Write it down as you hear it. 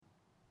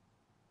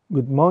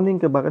Good morning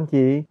các bạn anh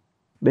chị.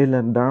 Đây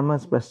là Dharma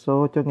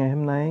Espresso cho ngày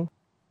hôm nay.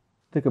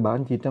 Thưa các bạn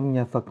anh chị, trong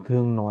nhà Phật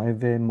thường nói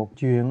về một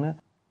chuyện đó,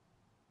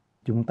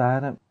 chúng ta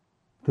đó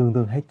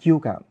thường hay chiêu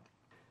cảm.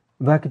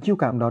 Và cái chiêu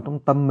cảm đó trong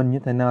tâm mình như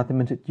thế nào thì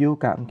mình sẽ chiêu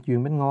cảm cái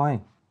chuyện bên ngoài.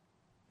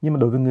 Nhưng mà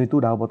đối với người tu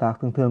đạo Bồ Tát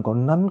thường có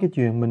 5 cái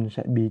chuyện mình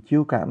sẽ bị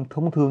chiêu cảm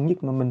thông thường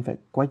nhất mà mình phải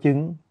quay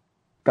chừng,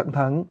 cẩn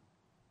thận.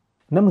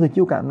 5 cái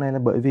chiêu cảm này là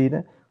bởi vì đó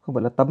không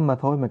phải là tâm mà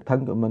thôi, mà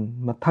thân của mình.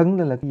 Mà thân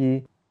là cái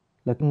gì?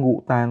 Là cái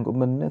ngũ tạng của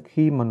mình đó,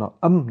 khi mà nó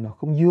âm, nó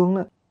không dương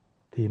đó,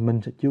 thì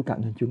mình sẽ chiêu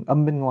cảm những chuyện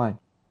âm bên ngoài.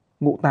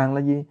 Ngũ tạng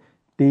là gì?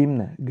 Tim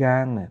này,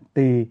 gan này,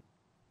 tỳ,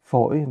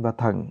 phổi và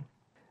thận.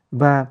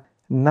 Và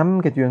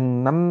năm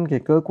cái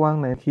cơ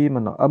quan này khi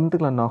mà nó âm,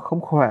 tức là nó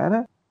không khỏe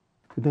đó,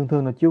 thì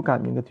thường nó chiêu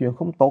cảm những cái chuyện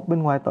không tốt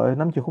bên ngoài tới.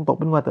 5 chuyện không tốt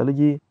bên ngoài tới là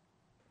gì?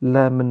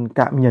 Là mình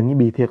cảm nhận như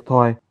bị thiệt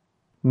thòi,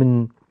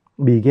 mình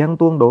bị ghen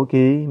tuông đố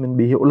kỵ, mình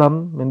bị hiểu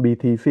lầm, mình bị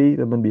thị phi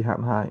và mình bị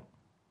hãm hại.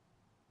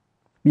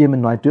 Bây giờ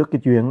mình nói trước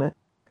cái chuyện đó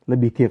là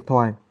bị thiệt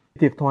thòi.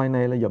 Thiệt thòi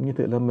này là giống như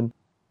thế là mình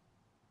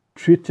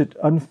treated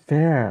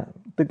unfair,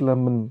 tức là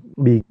mình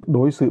bị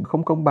đối xử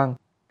không công bằng.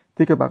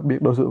 Thì các bạn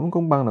biết đối xử không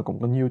công bằng là cũng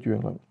có nhiều chuyện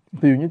lắm.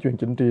 Ví dụ như chuyện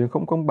chính trị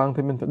không công bằng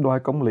thì mình phải đòi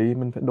công lý,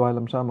 mình phải đòi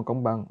làm sao mà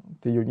công bằng.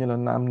 Ví dụ như là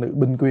nam nữ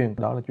bình quyền,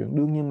 đó là chuyện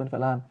đương nhiên mình phải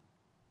làm.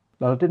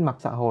 Đó là trên mặt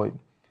xã hội.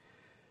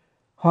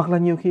 Hoặc là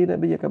nhiều khi đấy,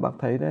 bây giờ các bạn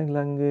thấy đấy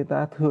là người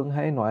ta thường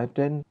hay nói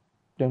trên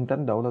trận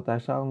tranh đấu là tại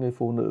sao người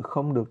phụ nữ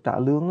không được trả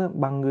lương đó,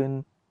 bằng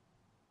người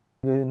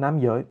nam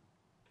giới.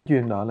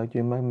 Chuyện đó là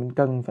chuyện mà mình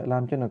cần phải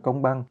làm cho nó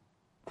công bằng.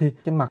 Thì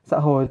cái mặt xã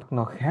hội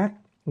nó khác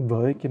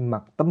với cái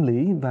mặt tâm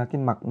lý và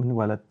cái mặt mình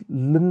gọi là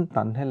linh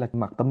tánh hay là cái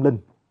mặt tâm linh.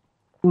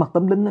 Cái mặt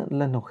tâm linh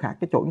là nó khác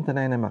cái chỗ như thế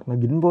này, mặt nó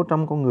dính vô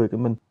trong con người của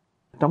mình,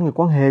 trong cái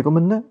quan hệ của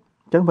mình á,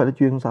 chứ không phải là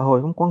chuyện xã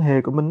hội, không quan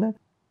hệ của mình á,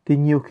 thì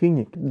nhiều khi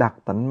những cái đặc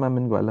tánh mà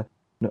mình gọi là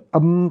nó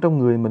âm trong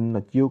người mình, nó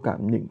chiêu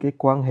cảm những cái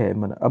quan hệ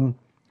mà nó âm.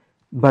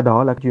 Và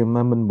đó là chuyện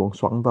mà mình muốn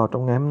xoắn vào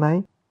trong ngày hôm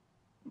nay.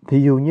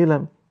 Thí dụ như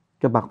là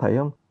các bạn thấy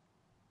không,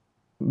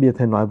 bây giờ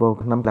thầy nói vào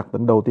năm đặc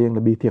tính đầu tiên là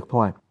bị thiệt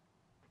thòi.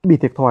 Bị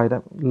thiệt thòi đó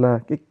là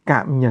cái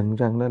cảm nhận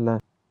rằng là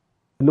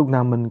lúc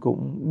nào mình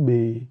cũng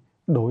bị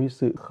đối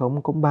xử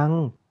không công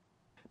bằng,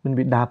 mình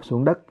bị đạp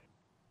xuống đất.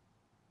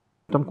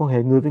 Trong quan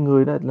hệ người với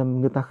người đó là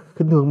người ta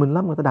khinh thường mình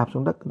lắm, người ta đạp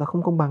xuống đất, người ta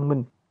không công bằng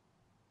mình.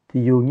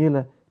 Thì dụ như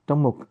là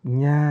trong một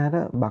nhà đó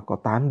bà có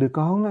 8 đứa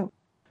con đó,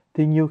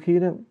 thì nhiều khi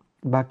đó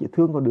bà chỉ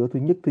thương có đứa thứ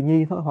nhất thứ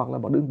nhì thôi, hoặc là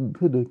bọn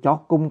đứa chót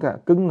cung cả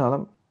cưng nào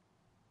lắm.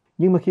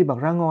 Nhưng mà khi bạn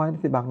ra ngoài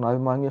thì bạn nói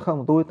mọi người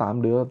không, tôi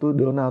 8 đứa, tôi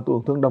đứa nào tôi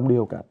cũng thương đồng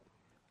đều cả.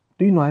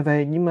 Tuy nói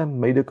vậy nhưng mà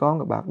mấy đứa con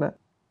của bác đó,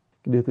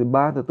 cái đứa thứ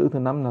 3, thứ 4, thứ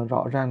 5 là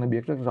rõ ràng là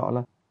biết rất rõ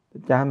là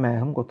cha mẹ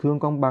không có thương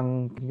con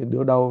bằng cái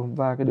đứa đầu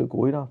và cái đứa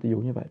cuối đâu, ví dụ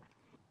như vậy.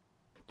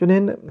 Cho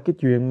nên cái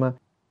chuyện mà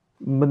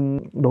mình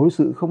đối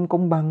xử không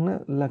công bằng đó,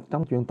 là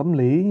trong chuyện tâm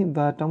lý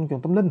và trong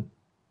chuyện tâm linh.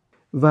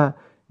 Và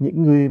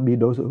những người bị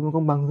đối xử không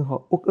công bằng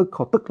họ uất ức,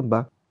 họ tức lắm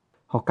bạn.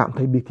 Họ cảm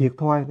thấy bị thiệt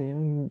thòi, thì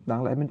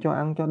đáng lẽ mình cho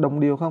ăn cho đồng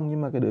đều không,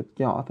 nhưng mà cái đứa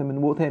nhỏ thì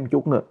mình mua thêm một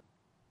chút nữa,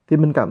 thì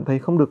mình cảm thấy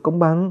không được công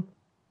bằng.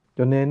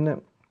 Cho nên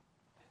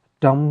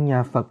trong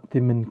nhà Phật thì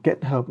mình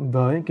kết hợp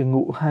với cái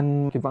ngũ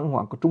hành, cái văn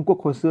hóa của Trung Quốc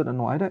hồi xưa đã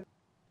nói đấy,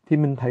 thì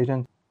mình thấy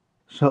rằng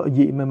sở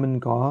dĩ mà mình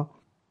có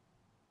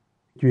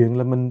chuyện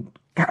là mình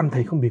cảm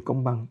thấy không bị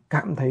công bằng,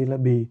 cảm thấy là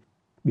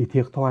bị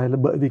thiệt thòi là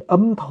bởi vì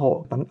âm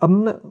thổ, tánh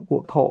âm đó,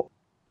 của thổ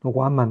nó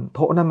quá mạnh.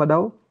 Thổ nằm ở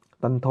đâu?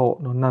 Tánh thổ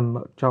nó nằm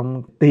ở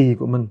trong tỳ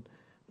của mình,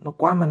 nó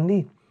quá mạnh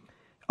đi.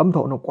 Âm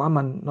thổ nó quá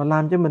mạnh, nó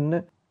làm cho mình đó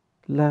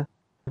là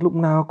lúc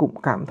nào cũng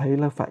cảm thấy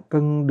là phải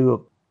cần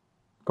được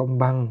công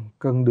bằng,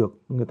 cần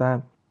được người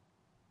ta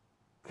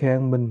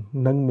khen mình,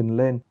 nâng mình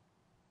lên.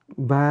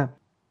 Và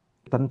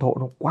tánh thổ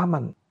nó quá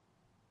mạnh,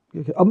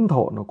 cái âm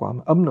thổ nó quá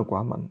mạnh, âm nó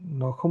quá mạnh,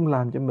 nó không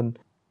làm cho mình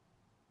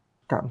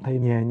cảm thấy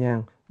nhẹ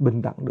nhàng,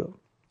 bình đẳng được.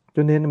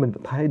 Cho nên mình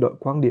phải thay đổi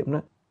quan điểm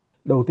đó.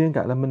 Đầu tiên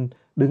cả là mình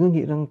đừng có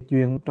nghĩ rằng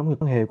chuyện trong cái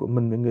quan hệ của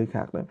mình với người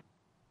khác đó,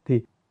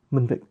 thì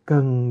mình phải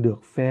cần được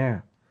fair,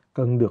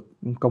 cần được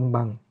công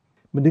bằng.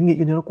 Mình đừng nghĩ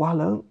cái nó quá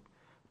lớn.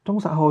 Trong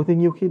xã hội thì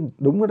nhiều khi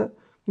đúng rồi đó,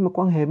 nhưng mà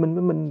quan hệ mình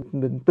với mình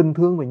tình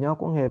thương với nhau,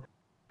 quan hệ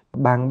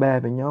bạn bè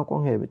với nhau,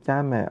 quan hệ với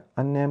cha mẹ,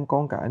 anh em,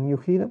 con cái, nhiều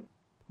khi đó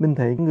mình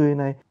thấy người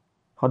này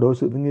họ đối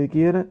xử với người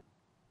kia đó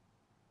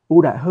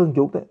ưu đãi hơn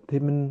chút đấy, thì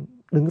mình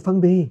đừng có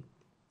phân bì,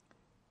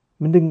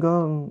 mình đừng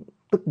có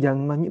tức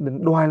giận mà nhất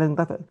định đòi là người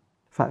ta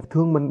phải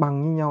thương mình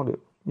bằng như nhau được.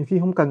 Nhiều khi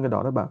không cần cái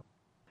đó đâu bạn.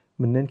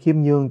 Mình nên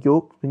khiêm nhường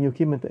chút, thì nhiều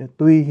khi mình phải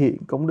tùy hỷ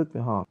công đức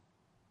với họ,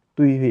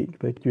 tùy hỷ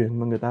về chuyện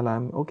mà người ta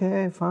làm. Ok,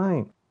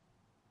 fine.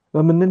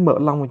 Và mình nên mở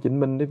lòng với chính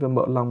mình đi, và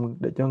mở lòng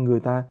để cho người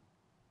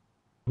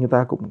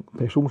ta cũng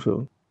thấy sung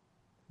sướng.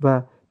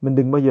 Và mình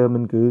đừng bao giờ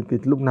mình cứ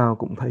lúc nào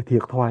cũng thấy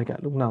thiệt thòi cả,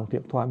 lúc nào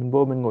thiệt thòi. Mình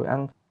vô mình ngồi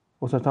ăn,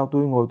 ồ sao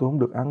tôi ngồi tôi không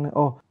được ăn này,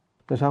 ồ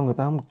tại sao người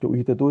ta không chú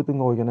ý tới tôi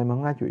ngồi cái này mà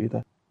không ai chú ý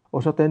tới,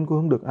 ồ sao tên tôi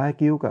không được ai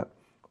kêu cả,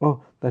 ồ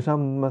tại sao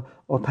mà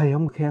thầy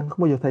không khen, không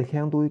bao giờ thầy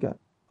khen tôi cả,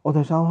 ồ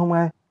tại sao không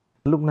ai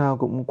lúc nào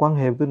cũng quan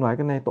hệ tôi nói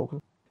cái này tốt.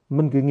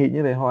 Mình cứ nghĩ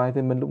như vậy hoài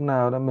thì mình lúc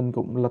nào đó mình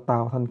cũng là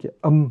tạo thành cái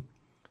âm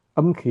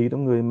âm khí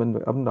trong người mình, và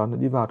âm đó nó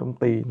đi vào trong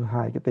tỳ, nó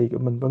hại cái tỳ của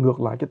mình, và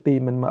ngược lại cái tỳ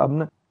mình mà âm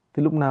đó,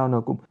 thì lúc nào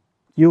nó cũng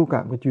chiêu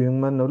cảm cái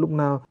chuyện mà nó lúc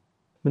nào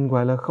mình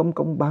gọi là không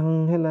công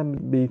bằng hay là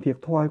bị thiệt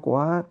thòi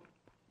quá.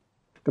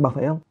 Các bạn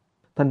thấy không?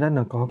 Thành ra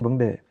nó có vấn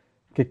đề.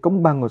 Cái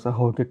công bằng của xã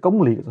hội, cái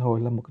công lý của xã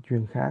hội là một cái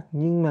chuyện khác,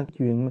 nhưng mà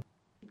chuyện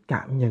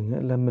cảm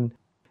nhận là mình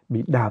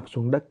bị đạp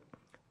xuống đất.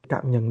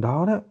 Cảm nhận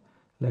đó đó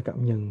là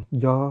cảm nhận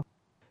do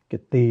cái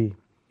tỳ,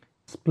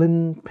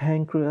 spleen,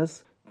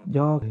 pancreas,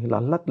 do cái lá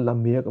lách lá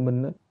mía của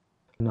mình đó,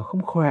 nó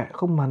không khỏe,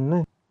 không mạnh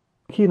ấy.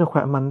 Khi nó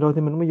khỏe mạnh rồi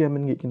thì mình bây giờ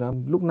mình nghĩ là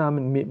lúc nào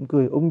mình mỉm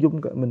cười ung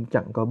dung cả, mình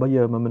chẳng có bao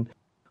giờ mà mình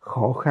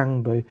khó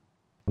khăn với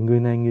người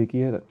này người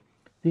kia đó.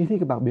 Thì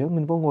các bạn biết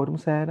mình vô ngồi trong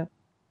xe đó,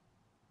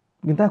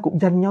 người ta cũng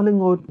dành nhau lên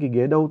ngồi cái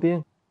ghế đầu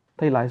tiên.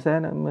 Thầy lái xe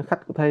đó,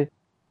 khách của thầy,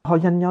 họ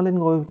dành nhau lên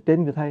ngồi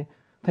trên của thầy.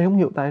 Thầy không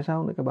hiểu tại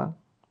sao nữa các bạn.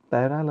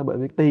 Tại ra là bởi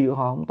vì tỳ của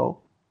họ không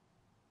tốt.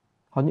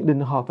 Họ nhất định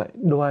họ phải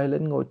đòi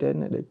lên ngồi trên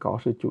này để có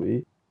sự chú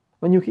ý.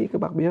 Và nhiều khi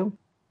các bạn biết không,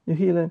 nhiều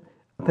khi là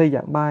thầy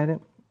giảng bài đó,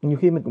 nhiều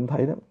khi mình cũng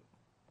thấy đó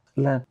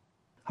là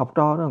học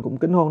trò nó cũng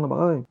kính hồn là bạn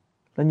ơi,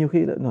 là nhiều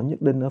khi là nó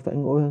nhất định nó phải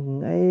ngồi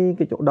ngay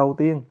cái chỗ đầu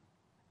tiên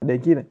để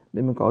chi này,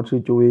 để mình có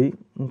sự chú ý.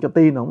 Cái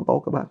tỳ nó không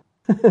tốt các bạn.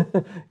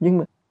 Nhưng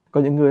mà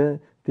có những người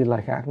thì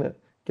lại khác nữa,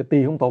 cái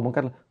tỳ không tốt một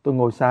cách là tôi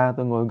ngồi xa,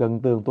 tôi ngồi gần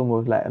tường, tôi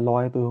ngồi lẻ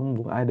loi, tôi không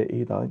muốn ai để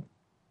ý tới.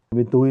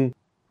 Vì tôi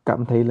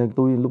cảm thấy là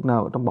tôi lúc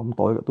nào trong bóng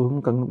tối, tôi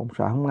không cần bóng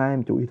sáng, không ai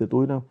mà chú ý tới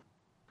tôi đâu.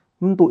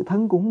 Mình tủi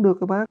thân cũng không được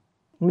các bác,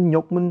 mình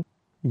nhục mình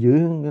dưới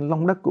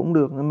lòng đất cũng không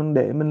được, mình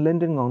để mình lên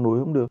trên ngọn núi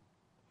cũng được.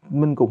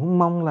 Mình cũng không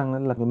mong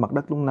là cái mặt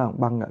đất lúc nào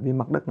cũng bằng cả, vì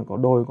mặt đất nó có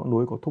đồi, có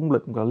núi, có thung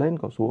lũng, có lên,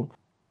 có xuống.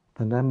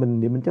 Thành ra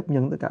nếu mình chấp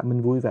nhận tất cả,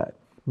 mình vui vẻ,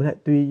 mình hãy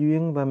tùy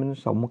duyên và mình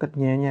sống một cách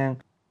nhẹ nhàng.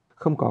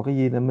 Không có cái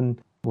gì là mình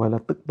gọi là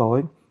tức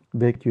tối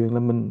về chuyện là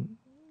mình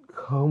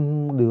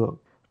không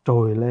được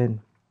trồi lên.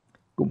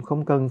 Cũng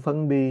không cần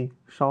phân bì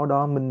so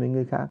đo mình với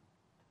người khác.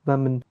 Và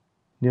mình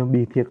nếu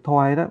bị thiệt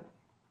thòi đó,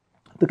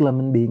 tức là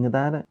mình bị người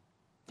ta đó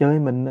chơi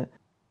mình đó,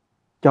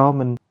 cho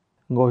mình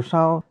ngồi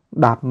sau,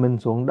 đạp mình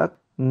xuống đất,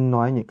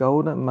 nói những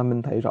câu đó mà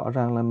mình thấy rõ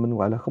ràng là mình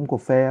gọi là không có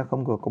fair,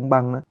 không có công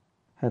bằng đó,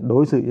 hay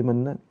đối xử với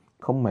mình đó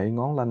không mấy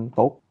ngon lành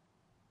tốt,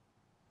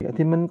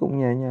 thì mình cũng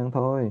nhẹ nhàng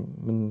thôi.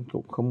 Mình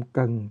cũng không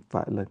cần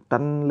phải là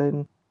tranh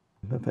lên,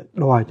 phải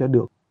đòi cho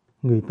được.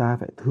 Người ta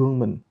phải thương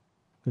mình,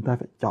 người ta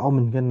phải cho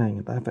mình cái này,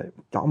 người ta phải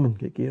cho mình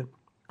cái kia.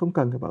 Không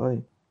cần các bạn ơi.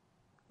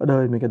 Ở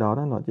đời mình cái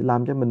đó nó chỉ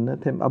làm cho mình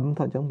thêm ấm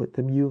thôi chứ không phải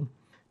thêm dương.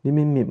 Nếu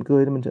mình mỉm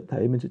cười thì mình sẽ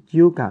thấy, mình sẽ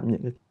chiêu cảm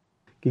những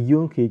cái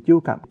dương khí, chiêu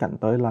cảm cảnh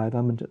tới lại,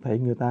 và mình sẽ thấy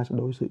người ta sẽ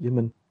đối xử với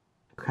mình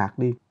khác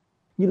đi.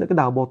 Như là cái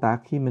đạo Bồ Tát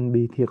khi mình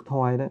bị thiệt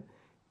thòi đó,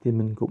 thì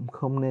mình cũng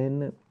không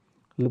nên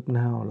lúc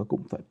nào là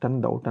cũng phải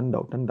tranh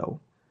đấu.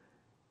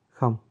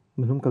 Không,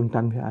 mình không cần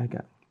tranh với ai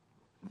cả.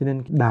 Cho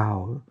nên cái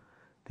đạo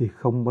thì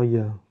không bao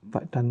giờ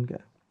phải tranh cả.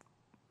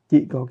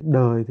 Chỉ có cái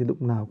đời thì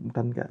lúc nào cũng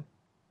tranh cả.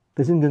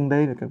 Tôi xin ngừng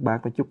đây và các bạn,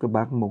 và chúc các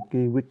bạn một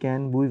cái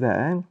weekend vui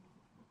vẻ.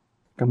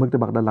 Cảm ơn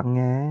các bạn đã lắng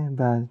nghe,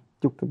 và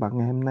chúc các bạn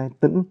ngày hôm nay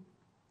tĩnh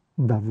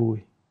và vui.